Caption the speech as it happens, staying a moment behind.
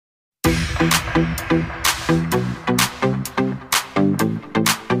Let's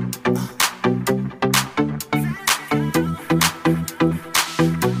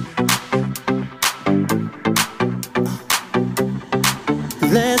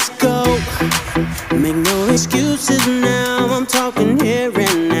go. Make no excuses now. I'm talking here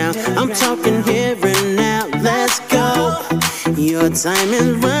and now. I'm talking here and now. Let's go. Your time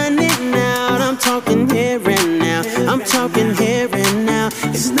is running out. I'm talking here and now. I'm talking here and now.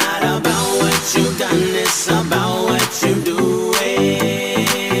 It's not about what you've done, it's about what you do.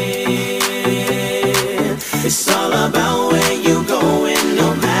 It's all about where you going,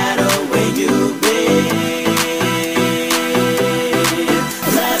 no matter where you've been.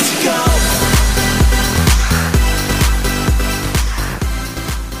 Let's go.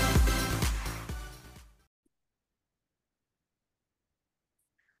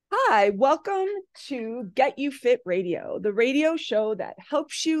 Hi, welcome to Get You Fit Radio, the radio show that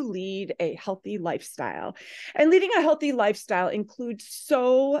helps you lead a healthy lifestyle. And leading a healthy lifestyle includes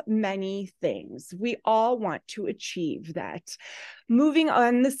so many things. We all want to achieve that. Moving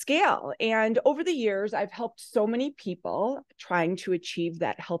on the scale. And over the years, I've helped so many people trying to achieve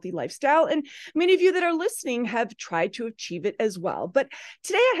that healthy lifestyle. And many of you that are listening have tried to achieve it as well. But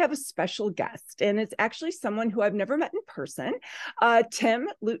today I have a special guest, and it's actually someone who I've never met in person, Tim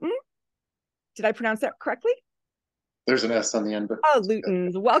Lootens. Did I pronounce that correctly? There's an S on the end. But oh,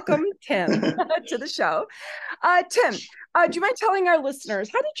 Lootens. Welcome, Tim, to the show. Tim, do you mind telling our listeners,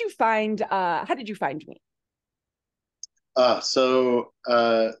 how did you find me? A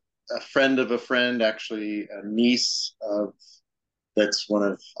friend of a friend, actually a niece of that's one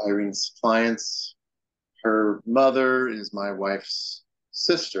of Irene's clients. Her mother is my wife's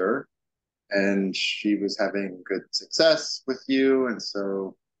sister, and she was having good success with you, and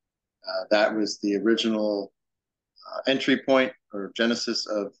so that was the original entry point or genesis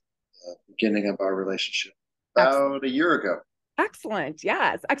of the beginning of our relationship about a year ago. Excellent.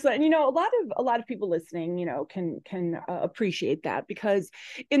 Yes. Excellent. And, a lot of people listening, can appreciate that, because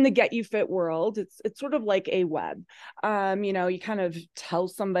in the Get You Fit world, it's sort of like a web. You kind of tell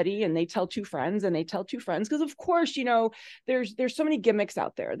somebody and they tell two friends and they tell two friends, because of course, there's so many gimmicks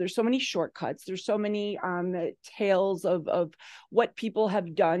out there. There's so many shortcuts. There's so many tales of what people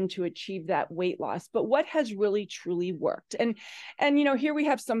have done to achieve that weight loss, but what has really truly worked. And here we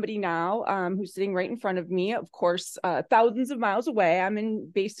have somebody now who's sitting right in front of me, of course, thousands of miles away. I'm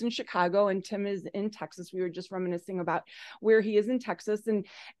based in Chicago, and Tim is in Texas. We were just reminiscing about where he is in Texas, and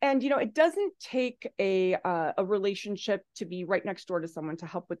it doesn't take a relationship to be right next door to someone to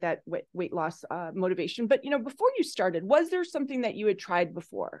help with that weight loss motivation. But before you started, was there something that you had tried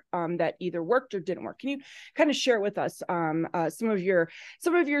before that either worked or didn't work? Can you kind of share with us some of your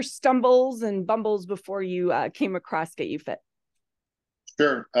stumbles and bumbles before you came across Get You Fit?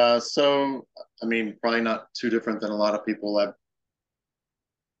 Sure. Probably not too different than a lot of people. I've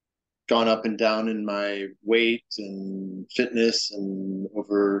gone up and down in my weight and fitness and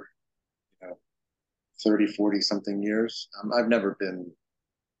over 30, 40 something years. I've never been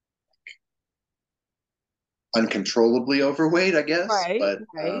uncontrollably overweight, I guess. Right, but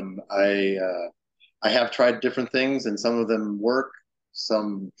right. I have tried different things, and some of them work,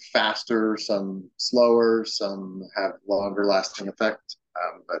 some faster, some slower, some have longer lasting effect.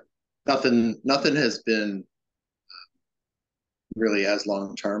 But nothing has been really as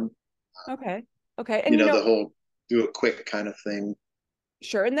long term. Okay. And the whole do it quick kind of thing.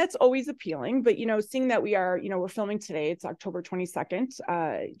 Sure. And that's always appealing. But, seeing that we are, we're filming today, it's October 22nd,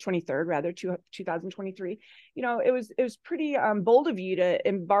 23rd, rather, 2023. It was pretty bold of you to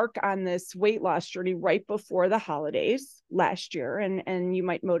embark on this weight loss journey right before the holidays last year. And you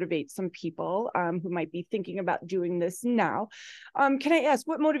might motivate some people who might be thinking about doing this now. Can I ask,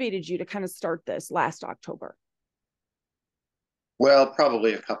 what motivated you to kind of start this last October? Well,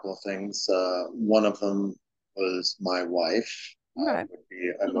 probably a couple of things. One of them was my wife. Okay. Would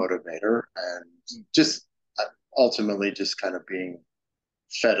be a motivator, and just ultimately just kind of being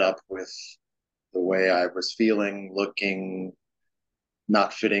fed up with the way I was feeling, looking,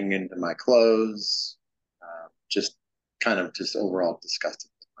 not fitting into my clothes, just overall disgusted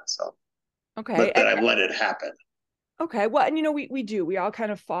with myself. Okay. But that I let it happen. Okay. Well, and we all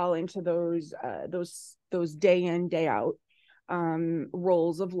kind of fall into those day in, day out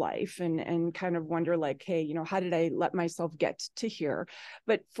roles of life and kind of wonder like, hey, how did I let myself get to here?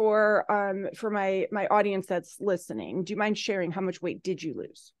 But for my audience that's listening, do you mind sharing how much weight did you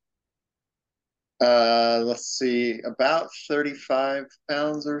lose? Let's see, about 35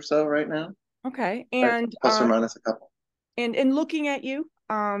 pounds or so right now. Okay. And plus or minus a couple. And in looking at you,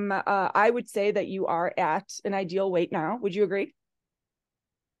 I would say that you are at an ideal weight now. Would you agree?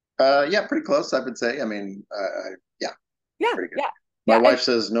 Yeah, pretty close, I would say. I mean, yeah, Yeah, pretty good. yeah, My yeah. wife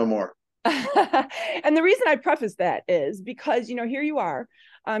says no more. And the reason I preface that is because, here you are,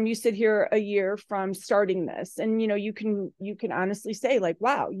 you sit here a year from starting this, and you can honestly say, like,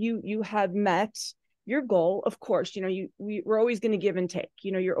 wow, you have met your goal. Of course, we're always going to give and take.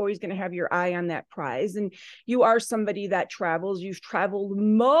 You're always going to have your eye on that prize, and you are somebody that travels. You've traveled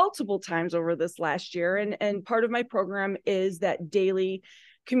multiple times over this last year, and part of my program is that daily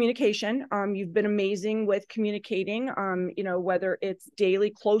communication. You've been amazing with communicating, whether it's daily,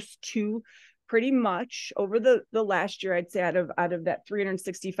 close to pretty much over the last year. I'd say out of that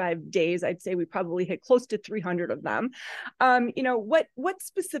 365 days, I'd say we probably hit close to 300 of them. What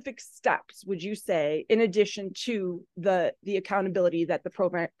specific steps would you say, in addition to the accountability that the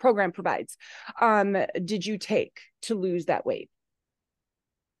program provides, did you take to lose that weight?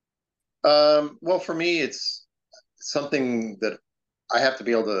 Well, for me, it's something that I have to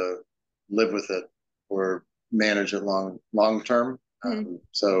be able to live with it or manage it long term. Mm-hmm.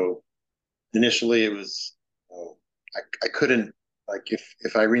 So initially, it was I couldn't, like,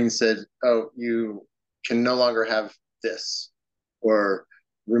 if Irene said, "Oh, you can no longer have this," or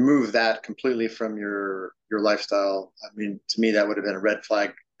remove that completely from your lifestyle. I mean, to me, that would have been a red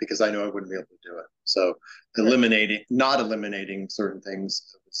flag because I know I wouldn't be able to do it. So not eliminating certain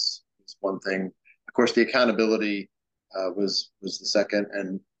things was one thing. Of course, the accountability was the second,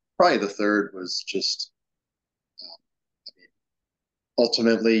 and probably the third was just I mean,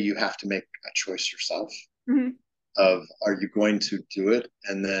 ultimately you have to make a choice yourself Mm-hmm. of, are you going to do it,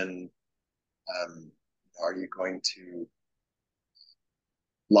 and then um, are you going to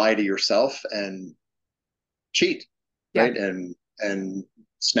lie to yourself and cheat, Yeah. right, and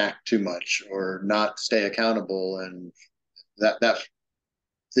snack too much or not stay accountable, and that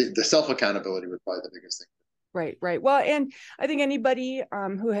the self accountability was probably the biggest thing. Right, right. Well, and I think anybody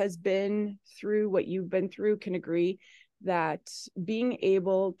who has been through what you've been through can agree that being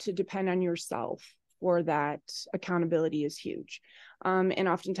able to depend on yourself for that accountability is huge. And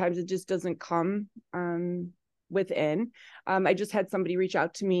oftentimes it just doesn't come within. I just had somebody reach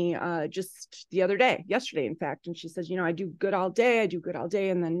out to me just the other day, yesterday, in fact, and she says, I do good all day. I do good all day.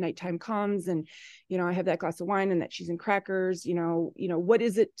 And then nighttime comes and, I have that glass of wine and that cheese and crackers, what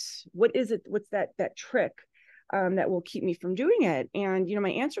is it? What's that trick that will keep me from doing it? And,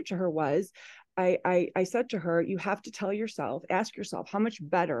 my answer to her was, I said to her, you have to ask yourself, how much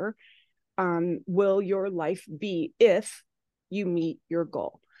better will your life be if you meet your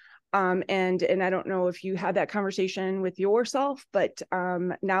goal? And I don't know if you had that conversation with yourself, but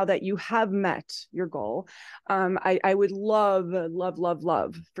now that you have met your goal, I would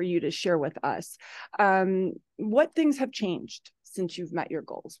love for you to share with us what things have changed since you've met your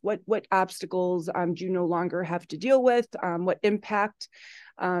goals. What obstacles do you no longer have to deal with? What impact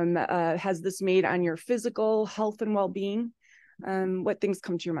has this made on your physical health and well-being? What things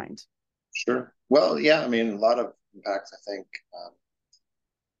come to your mind? Sure. Well, yeah, I mean, a lot of impacts, I think.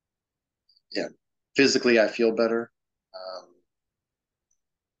 Yeah, physically, I feel better. Um,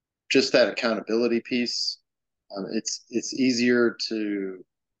 just that accountability piece. It's easier to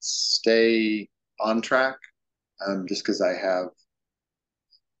stay on track, just because I have,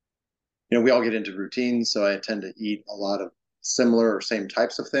 we all get into routines, so I tend to eat a lot of similar or same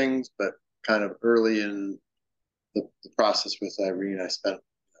types of things, but kind of early in the process with Irene, I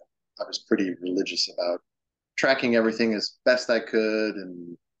was pretty religious about tracking everything as best I could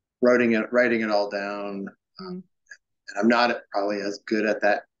and writing it all down. Mm. And I'm not probably as good at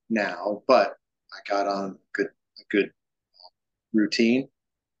that now, but I got on a good routine.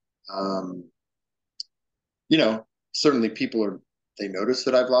 Um, Certainly they notice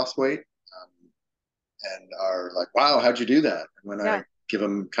that I've lost weight, and are like, "Wow, how'd you do that?" And when Yeah. I give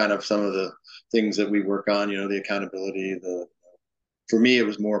them kind of some of the things that we work on, the accountability, for me it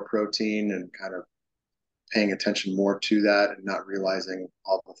was more protein and kind of paying attention more to that and not realizing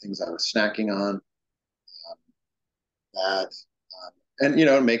all the things I was snacking on. That and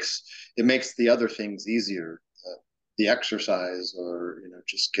it makes the other things easier, the exercise, or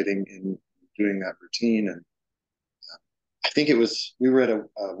just getting in, doing that routine. And I think we were at a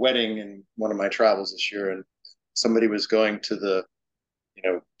wedding in one of my travels this year, and somebody was going to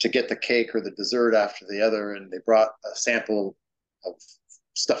get the cake or the dessert after the other, and they brought a sample of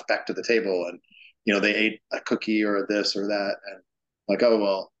stuff back to the table, and they ate a cookie or this or that, and like, "Oh,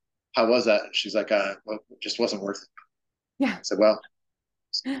 well, how was that?" And she's like, "Well, it just wasn't worth it." Yeah. I said, "Well,"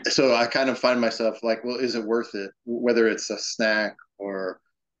 so I kind of find myself like, well, is it worth it? Whether it's a snack or,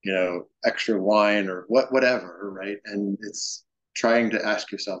 extra wine or whatever, right? And it's trying to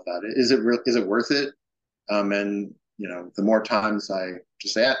ask yourself that, is it worth it? And the more times I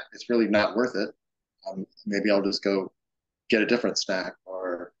just say, it's really not worth it. Maybe I'll just go get a different snack,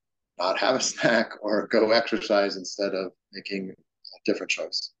 or not have a snack, or go exercise instead of making a different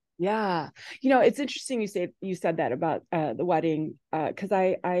choice. Yeah. It's interesting you said that about the wedding, because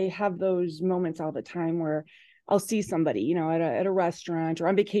I have those moments all the time where I'll see somebody, at a restaurant or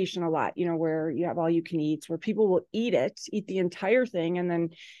on vacation a lot, where you have all you can eat, where people will eat the entire thing, and then,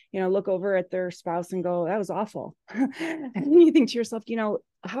 look over at their spouse and go, that was awful. And you think to yourself,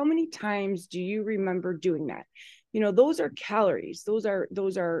 how many times do you remember doing that? Those are calories. Those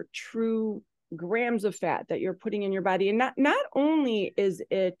are true grams of fat that you're putting in your body. And not only is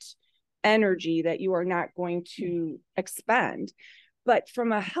it energy that you are not going to expend, but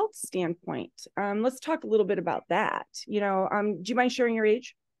from a health standpoint, let's talk a little bit about that. Do you mind sharing your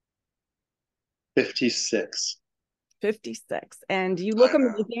age? 56. 56. And you look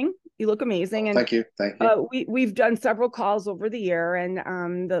amazing. You look amazing. And thank you. We've done several calls over the year,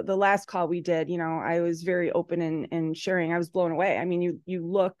 and the last call we did, I was very open in sharing. I was blown away. I mean, you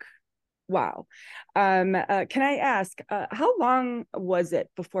look wow. Can I ask, how long was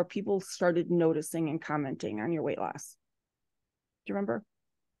it before people started noticing and commenting on your weight loss? Do you remember?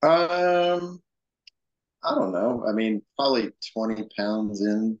 I don't know. I mean, probably 20 pounds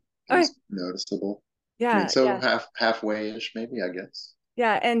in is noticeable. Yeah. I mean, so halfway-ish, maybe, I guess.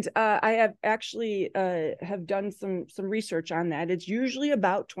 Yeah, and I have actually have done some research on that. It's usually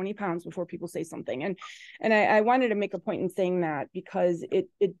about 20 pounds before people say something, and I wanted to make a point in saying that because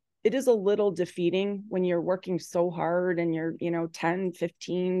it is a little defeating when you're working so hard and you're 10,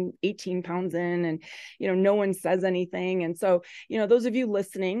 15, 18 pounds in, and no one says anything. And so those of you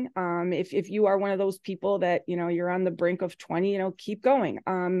listening, if you are one of those people that you're on the brink of 20, keep going.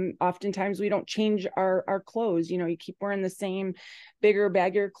 Oftentimes we don't change our clothes. You keep wearing the same bigger,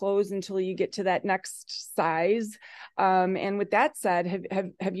 baggier clothes until you get to that next size. And with that said,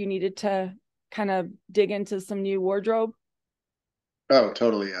 have you needed to kind of dig into some new wardrobe? Oh,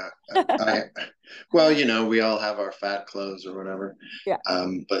 totally. Well, we all have our fat clothes or whatever. Yeah.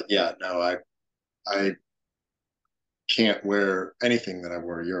 But yeah, no, I can't wear anything that I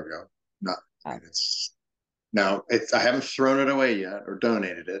wore a year ago. Not, I mean, I haven't thrown it away yet or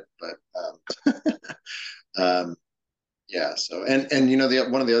donated it, but yeah. So, and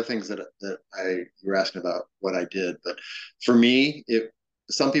one of the other things that you were asking about what I did, but for me,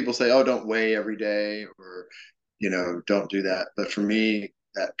 some people say, oh, don't weigh every day, or don't do that. But for me,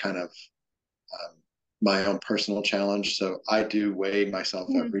 that kind of my own personal challenge. So I do weigh myself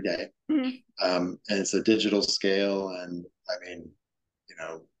every day. And it's a digital scale. And I mean,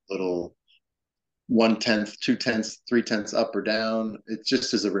 little 1/10, 2/10, 3/10 up or down. It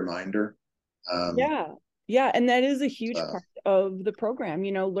just is a reminder. Yeah. And that is a huge part of the program,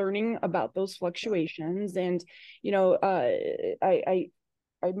 learning about those fluctuations. And,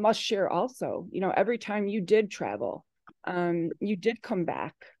 I must share also, every time you did travel, you did come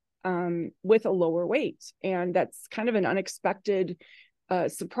back with a lower weight. And that's kind of an unexpected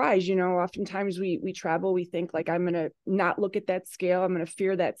surprise. Oftentimes we travel, we think like, I'm going to not look at that scale. I'm going to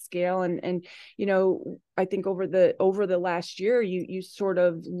fear that scale. And, I think over the last year, you sort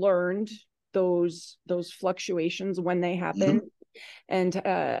of learned those fluctuations when they happen, and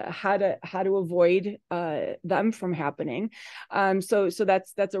how to avoid them from happening. So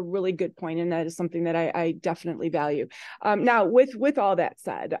that's a really good point, and that is something that I definitely value. Now, with all that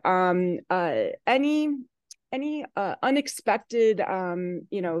said, any unexpected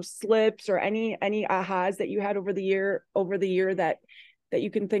slips or any ahas that you had over the year that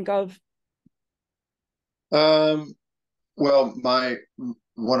you can think of? Well,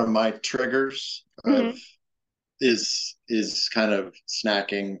 one of my triggers is kind of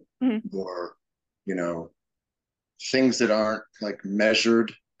snacking, or things that aren't like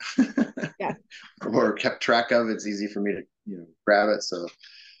measured or kept track of. It's easy for me to grab it.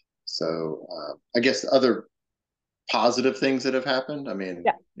 So I guess other positive things that have happened. I mean,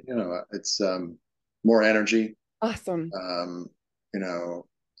 it's more energy. Awesome. And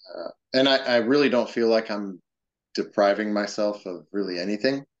I really don't feel like I'm depriving myself of really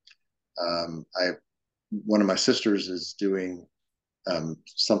anything. One of my sisters is doing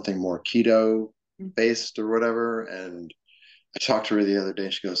something more keto based or whatever, and I talked to her the other day.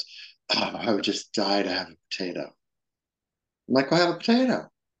 She goes, "Oh, I would just die to have a potato." I'm like, "Well, have a potato."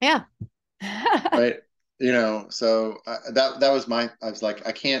 Yeah. Right. So that was I was like,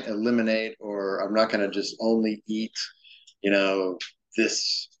 I can't eliminate, or I'm not going to just only eat,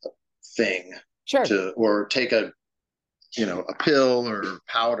 this thing, or take a pill or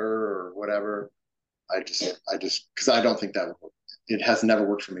powder or whatever. I just because I don't think that it has never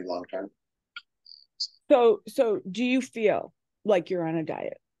worked for me long term. So do you feel like you're on a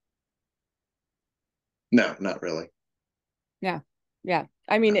diet? No, not really. Yeah. Yeah.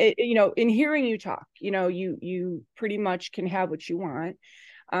 I mean, in hearing you talk, you pretty much can have what you want.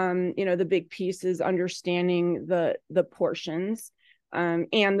 The big piece is understanding the portions,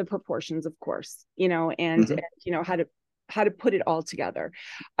 and the proportions, of course, and how to put it all together.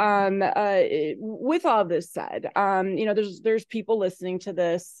 With all this said, there's people listening to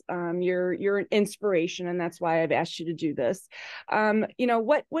this. You're an inspiration, and that's why I've asked you to do this.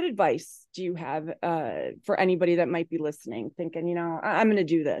 What advice do you have for anybody that might be listening, thinking, I'm going to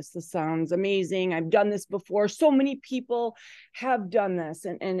do this. This sounds amazing. I've done this before. So many people have done this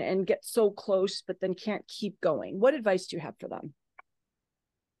and get so close, but then can't keep going. What advice do you have for them?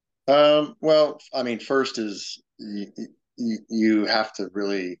 Well, I mean, first is you have to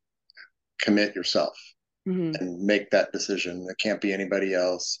really commit yourself and make that decision. It can't be anybody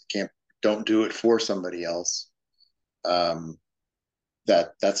else. Don't do it for somebody else.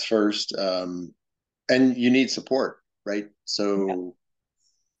 That's first. And you need support, right? So,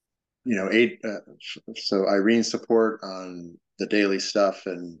 so Irene's support on the daily stuff,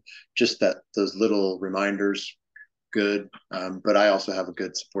 and just those little reminders, good. But I also have a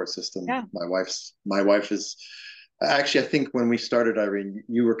good support system. Yeah. My wife is actually, I think when we started, Irene,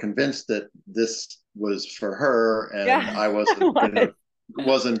 you were convinced that this was for her, and Yeah. I wasn't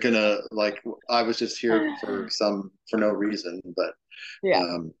gonna like, I was just here for no reason, but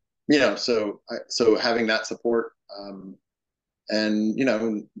yeah. So having that support,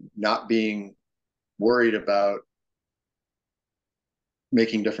 and not being worried about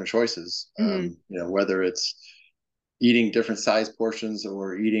making different choices, whether it's eating different size portions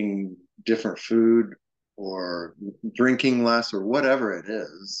or eating different food or drinking less or whatever it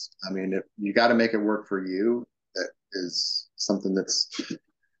is. I mean, you got to make it work for you. That is something that's,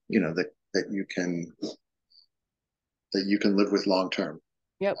 that you can live with long term.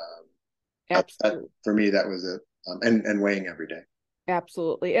 Yep. Absolutely. For me, that was it. And weighing every day.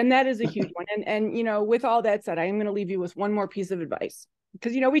 Absolutely. And that is a huge one. And with all that said, I'm going to leave you with one more piece of advice,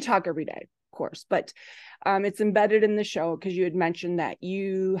 because, we talk every day, of course, but it's embedded in the show, because you had mentioned that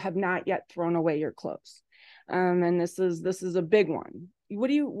you have not yet thrown away your clothes. And this is a big one. What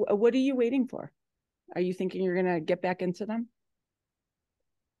are you waiting for? Are you thinking you're going to get back into them?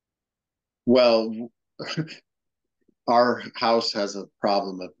 Well, our house has a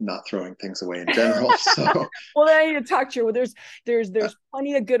problem of not throwing things away in general. So, well, then I need to talk to you. There's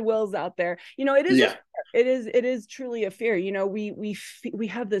plenty of Goodwills out there. It is truly a fear. We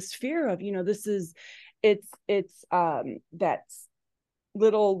have this fear of, it's that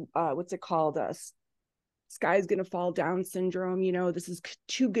little, what's it called? Sky's going to fall down syndrome. This is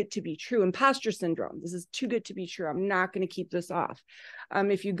too good to be true. Imposter syndrome. This is too good to be true. I'm not going to keep this off.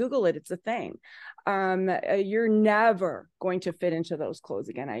 If you Google it, it's a thing. You're never going to fit into those clothes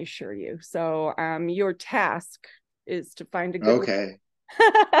again, I assure you. So your task is to find a good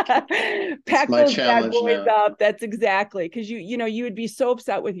pack those bad boys up. That's exactly, because you would be so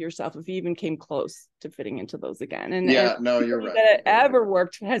upset with yourself if you even came close to fitting into those again. And you're right. That has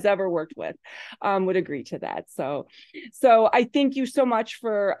ever worked with would agree to that. So I thank you so much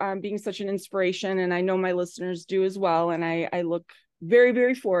for being such an inspiration, and I know my listeners do as well. And I look very,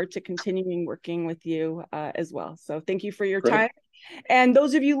 very forward to continuing working with you as well. So thank you for your time. And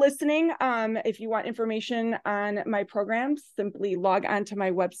those of you listening, if you want information on my programs, simply log on to my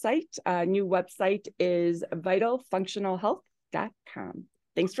website. New website is vitalfunctionalhealth.com.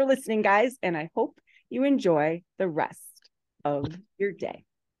 Thanks for listening, guys, and I hope you enjoy the rest of your day.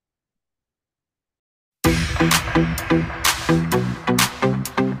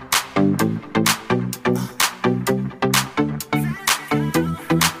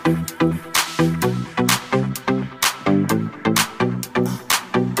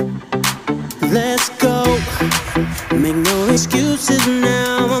 Let's go. Make no excuses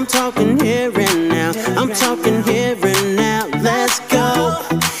now. I'm talking here and now. I'm talking here and now. Let's go.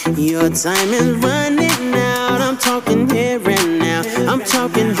 Your time is running out. I'm talking here and now. I'm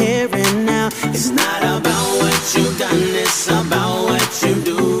talking here and now. It's not about what you've done, it's about what you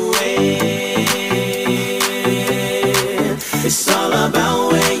do.